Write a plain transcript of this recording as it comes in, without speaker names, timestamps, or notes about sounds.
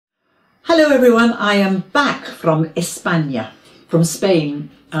Hello everyone, I am back from España, from Spain.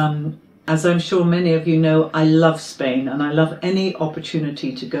 As I'm sure many of you know, I love Spain and I love any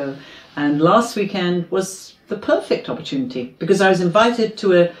opportunity to go. And last weekend was the perfect opportunity because I was invited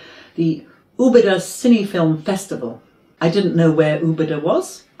to the Úbeda Cinefan Festival. I didn't know where Úbeda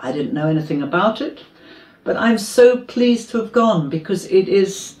was, I didn't know anything about it, but I'm so pleased to have gone because it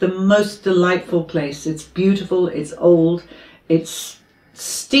is the most delightful place. It's beautiful, it's old, it's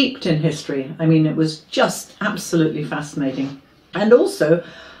steeped in history. I mean, it was just absolutely fascinating. And also,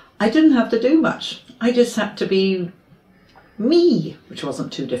 I didn't have to do much. I just had to be me, which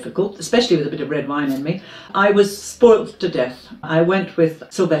wasn't too difficult, especially with a bit of red wine in me. I was spoilt to death. I went with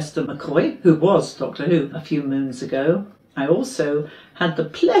Sylvester McCoy, who was Doctor Who a few moons ago. I also had the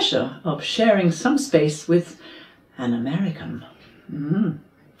pleasure of sharing some space with an American.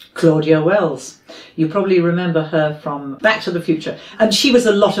 Claudia Wells. You probably remember her from Back to the Future, and she was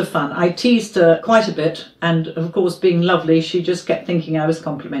a lot of fun. I teased her quite a bit, and of course, being lovely, she just kept thinking I was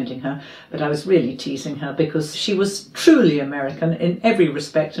complimenting her, but I was really teasing her because she was truly American in every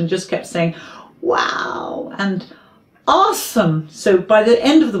respect and just kept saying wow and awesome. So by the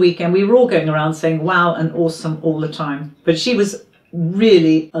end of the weekend we were all going around saying wow and awesome all the time, but she was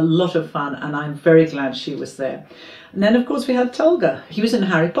really a lot of fun and I'm very glad she was there. And then of course we had Tolga. He was in a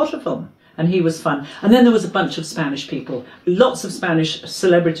Harry Potter film and he was fun. And then there was a bunch of Spanish people, lots of Spanish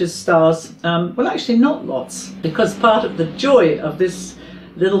celebrities, stars. Well, actually not lots, because part of the joy of this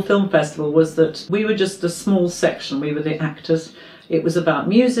little film festival was that we were just a small section. We were the actors. It was about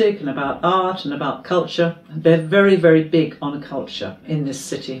music and about art and about culture. They're very, very big on culture in this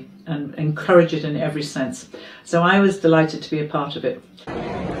city and encourage it in every sense. So I was delighted to be a part of it.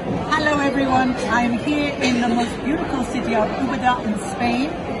 Hello everyone, I'm here in the most beautiful city of Úbeda in Spain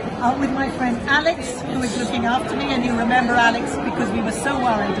with my friend Alex, who is looking after me, and you remember Alex because we were so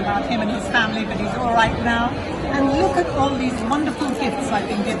worried about him and his family, but he's all right now. And look at all these wonderful gifts I've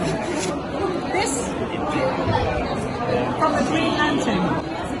been given. This from the Green Lantern.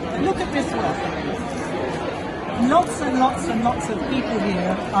 Look at this work. Lots and lots and lots of people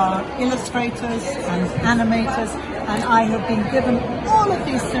here are illustrators and animators, and I have been given all of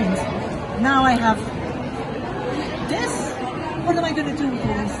these things. Now I have this. What am I going to do with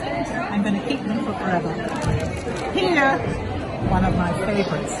all these things? I'm going to keep them for forever. Here, one of my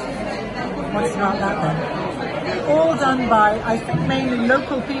favorites. What's about that one? All done by, I think, mainly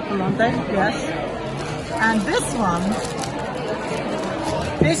local people, aren't they? Yes. And this one,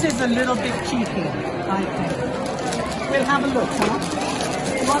 this is a little bit cheeky, I think. We'll have a look, huh?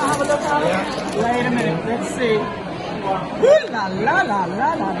 You want to have a look at it? Yeah. Wait a minute, let's see. Ooh la la la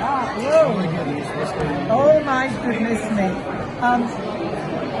la la la. Whoa. Oh my goodness me.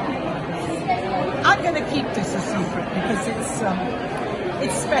 I'm going to keep this a secret because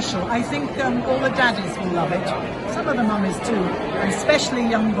it's special. I think all the daddies will love it. Some of the mummies too, and especially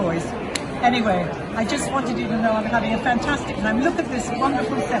young boys. Anyway, I just wanted you to know I'm having a fantastic time. Look at this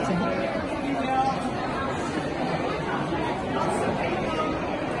wonderful setting.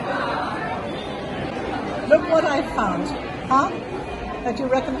 Look what I found, huh? That you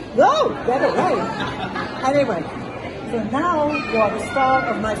recommend? No, get away. Anyway, so now you're the star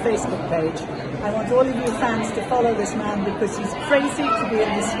of my Facebook page. I want all of you fans to follow this man because he's crazy to be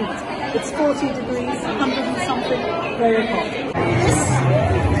in the streets. It's 40 degrees, 100 and something, very hot. This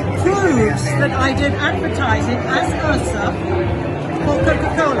proves that I did advertising as Ursa for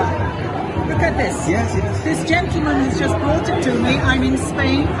Coca-Cola. Look at this. Yes, yes. This gentleman has just brought it to me. I'm in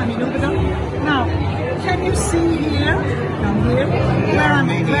Spain, I'm in Úbeda. Now, can you see here? I'm here. Where am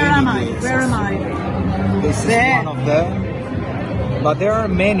I? Where am I? Where am I? This is one of them, but there are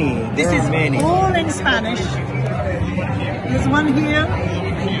many. This is all in Spanish. There's one here.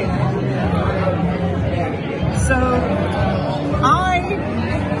 So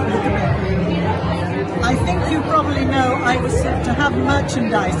I think you probably know I was set to have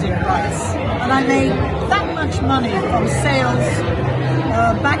merchandising rights, and I made that much money from sales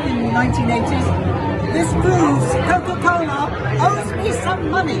back in the 1980s. This proves Coca-Cola owes me some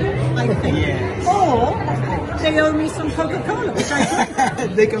money, I think. Yes. Or they owe me some Coca-Cola, which I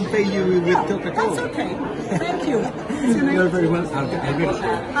think. They can pay you with Coca-Cola. That's okay. Thank you. You're very welcome.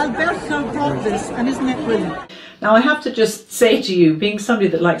 Alberto brought this, and isn't it brilliant? Now I have to just say to you, being somebody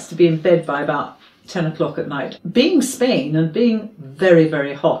that likes to be in bed by about 10 o'clock at night, being Spain and being very,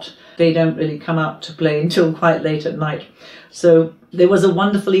 very hot, they don't really come out to play until quite late at night. So there was a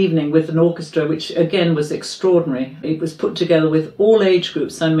wonderful evening with an orchestra, which again was extraordinary. It was put together with all age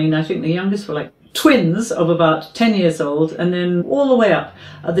groups. I mean, I think the youngest were like twins of about 10 years old, and then all the way up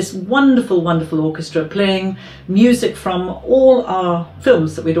this wonderful, wonderful orchestra playing music from all our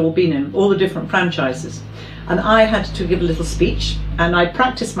films that we'd all been in, all the different franchises. And I had to give a little speech, and I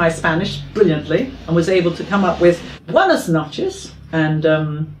practiced my Spanish brilliantly and was able to come up with buenas noches and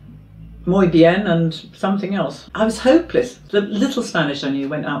muy bien and something else. I was hopeless. The little Spanish I knew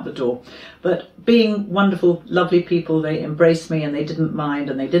went out the door. But being wonderful, lovely people, they embraced me and they didn't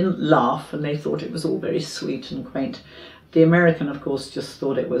mind and they didn't laugh and they thought it was all very sweet and quaint. The American, of course, just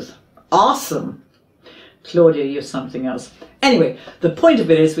thought it was awesome. Claudia, you're something else. Anyway, the point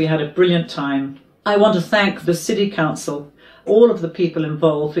of it is we had a brilliant time. I want to thank the City Council, all of the people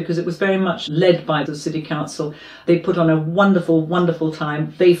involved, because it was very much led by the City Council. They put on a wonderful, wonderful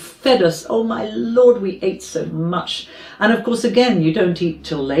time. They fed us. Oh my Lord, we ate so much. And of course, again, you don't eat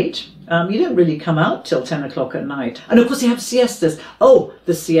till late. You don't really come out till 10 o'clock at night. And of course you have siestas. Oh,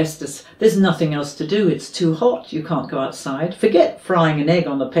 the siestas. There's nothing else to do. It's too hot. You can't go outside. Forget frying an egg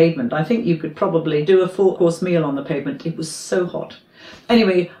on the pavement. I think you could probably do a 4-course meal on the pavement. It was so hot.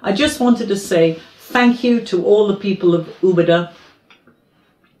 Anyway, I just wanted to say thank you to all the people of Úbeda.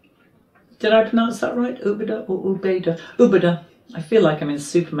 Did I pronounce that right? Úbeda or Úbeda? Úbeda. I feel like I'm in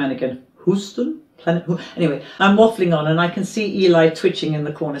Superman again. Houston? Planet. Anyway, I'm waffling on and I can see Eli twitching in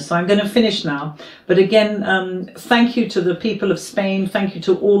the corner, so I'm going to finish now. But again, thank you to the people of Spain. Thank you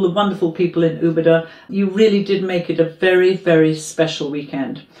to all the wonderful people in Úbeda. You really did make it a very, very special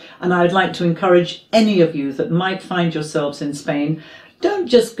weekend. And I would like to encourage any of you that might find yourselves in Spain, don't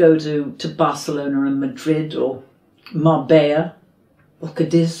just go to Barcelona and Madrid or Marbella or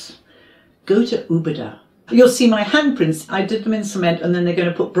Cadiz. Go to Úbeda. You'll see my handprints. I did them in cement and then they're going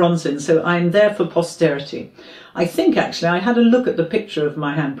to put bronze in, so I'm there for posterity. I think actually I had a look at the picture of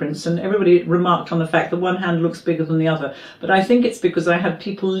my handprints and everybody remarked on the fact that one hand looks bigger than the other, but I think it's because I had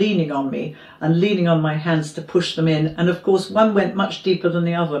people leaning on me and leaning on my hands to push them in, and of course one went much deeper than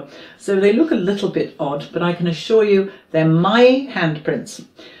the other, so they look a little bit odd, but I can assure you they're my handprints.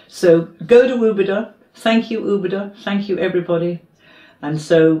 So go to Úbeda. Thank you, Úbeda. Thank you, everybody. And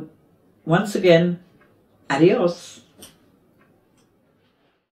so once again, adios.